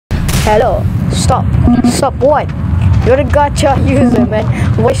Hello. Stop. Stop what? You're a gacha user, man.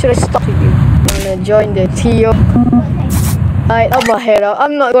 Why should I stop you? I'm gonna join the TO. Alright, I'm a hero.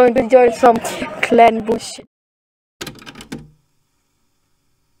 I'm not going to join some clan bullshit.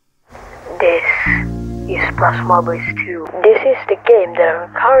 This is Plazma Burst 2. This is the game that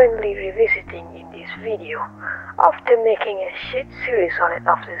I'm currently revisiting in this video after making a shit series on it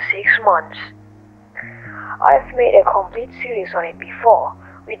after 6 months. I've made a complete series on it before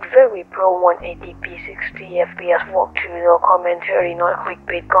with very pro 180p 60 fps walkthrough, no commentary, not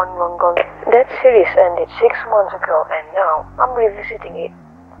clickbait, gone. That series ended 6 months ago and now I'm revisiting it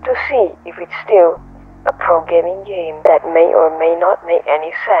to see if it's still a pro gaming game that may or may not make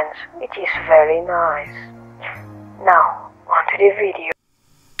any sense, which is very nice. Now, onto the video.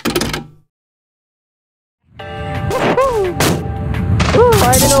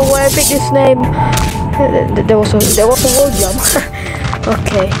 I don't know why I picked this name. There was a wall jump.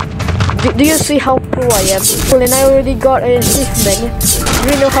 Okay. Do you see how pro I am? Well, and I already got an achievement. Do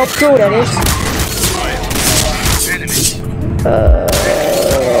you know how pro that is?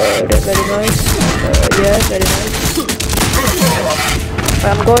 That's very nice. Yeah, very nice.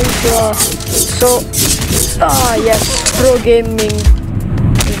 I'm going to yes, pro gaming.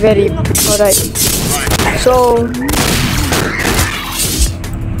 Very alright.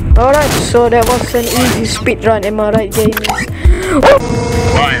 Alright, so that was an easy speed run, am I right, gamers?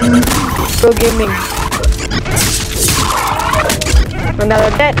 Pro gaming. Now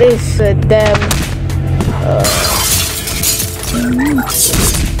that is damn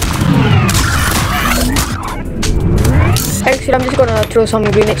actually, I'm just gonna throw some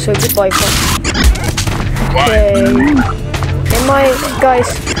grenades, so goodbye for. Okay. Am I, guys,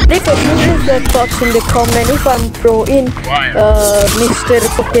 leave your thoughts in the comment if I'm pro in Mr.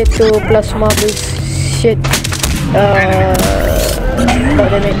 Potato Plazma Burst shit. Okay.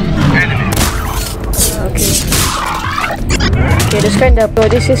 Okay, that's kinda pro.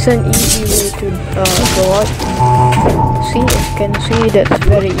 This is an easy way to go out. See, as you can see, that's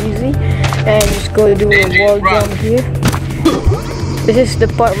very easy. And just go do a wall jump here. This is the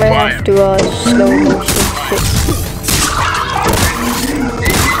part where I have to slow motion shit.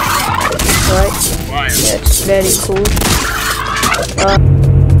 Right, that's very cool.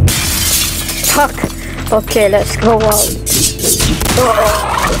 Fuck. Okay, let's go out.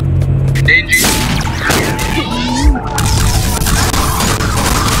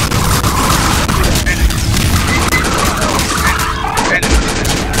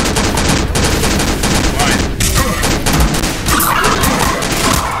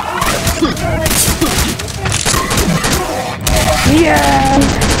 Yeah!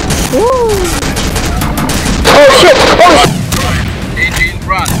 Woo! Oh shit! Oh!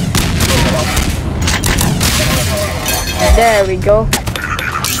 Run. There we go.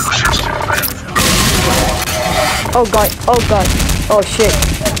 Oh god! Oh god! Oh shit!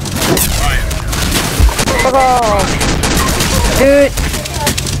 Oh, dude!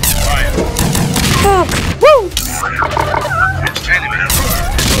 Fuck! Woo!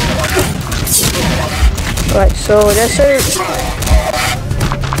 Right, so that's it.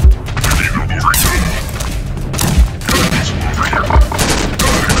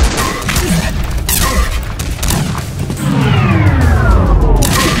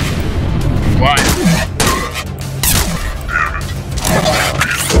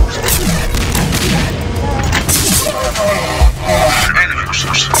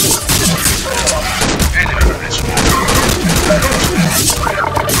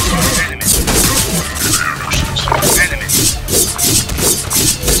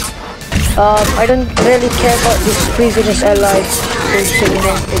 I don't really care about this prisoners alive bullshit, you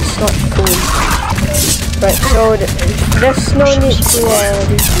know, it's not cool. Right, so there's no need to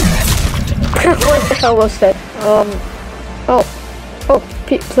what the hell was that?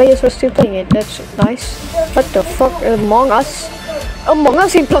 Players were still playing it, that's nice. What the fuck, Among Us? Among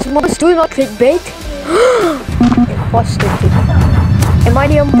Us in Plazma Burst 2, not clickbait? Imposter. Am I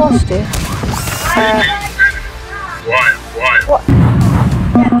the imposter? What?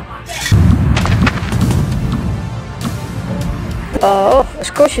 Oh,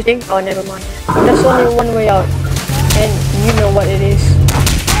 score shooting? Oh, never mind. There's only one way out. And you know what it is.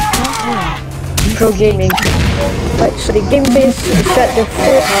 Pro gaming. Right, so the game is shut the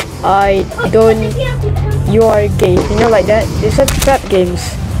fuck up. I don't... You are gay. You know, like that? These are trap games.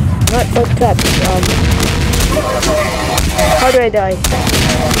 Not for traps. How do I die?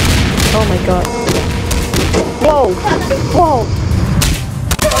 Oh my god. Whoa! Whoa!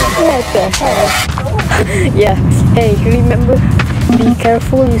 What the hell? Yeah. Hey, remember? Be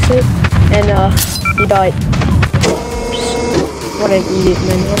careful, you said, and he died. What an idiot,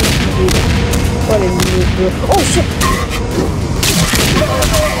 man. What an idiot, bro. Oh shit!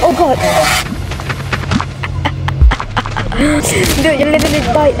 Oh god! Dude, you literally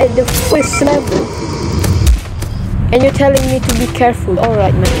died at the first level. And you're telling me to be careful.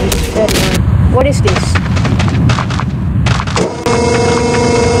 Alright, man. This is very man. What is this?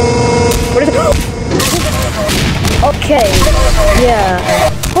 What is it? Okay. Yeah.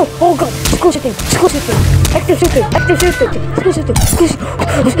 Oh god. School shooting. School shooting. Active shooting. Active shooting. School shooting. School shooting.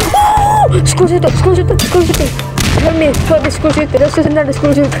 School shooting. School shooting. School shooting. Help me. Help me. School shooting. This is another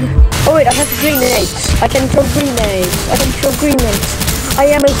school shooting. Oh wait, I have grenades. I can throw grenades. I can throw grenades. I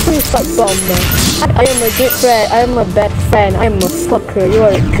am a suicide bomber. I am a good friend. I am a bad friend. I am a fucker. You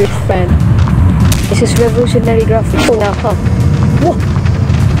are a good friend. This is revolutionary graphics. Oh now, huh? Whoa.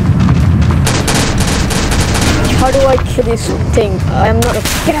 How do I kill this thing? I am not a—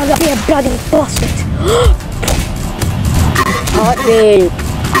 Get out of here, bloody bastard! Heartbeat!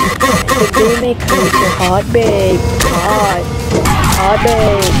 The game maker is a heartbeat!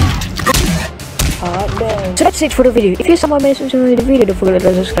 Heartbeat! So that's it for the video. If you saw my message in the video, don't forget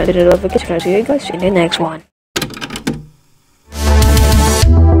to subscribe to the notification. I'll see you guys in the next one.